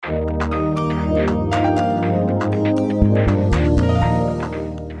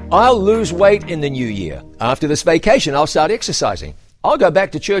I'll lose weight in the new year. After this vacation, I'll start exercising. I'll go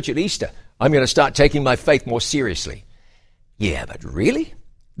back to church at Easter. I'm going to start taking my faith more seriously. Yeah, but really?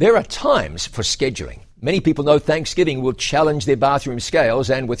 There are times for scheduling. Many people know Thanksgiving will challenge their bathroom scales,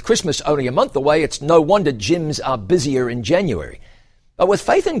 and with Christmas only a month away, it's no wonder gyms are busier in January. But with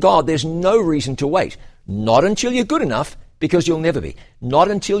faith in God, there's no reason to wait. Not until you're good enough, because you'll never be. Not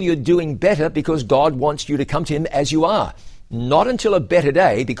until you're doing better, because God wants you to come to Him as you are. Not until a better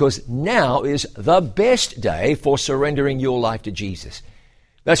day, because now is the best day for surrendering your life to Jesus.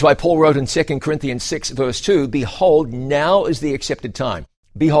 That's why Paul wrote in 2 Corinthians 6, verse 2, "Behold, now is the accepted time.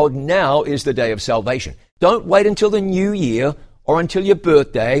 Behold, now is the day of salvation." Don't wait until the new year or until your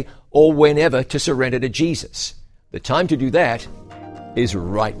birthday or whenever to surrender to Jesus. The time to do that is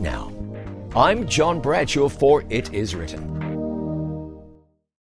right now. I'm John Bradshaw for It Is Written.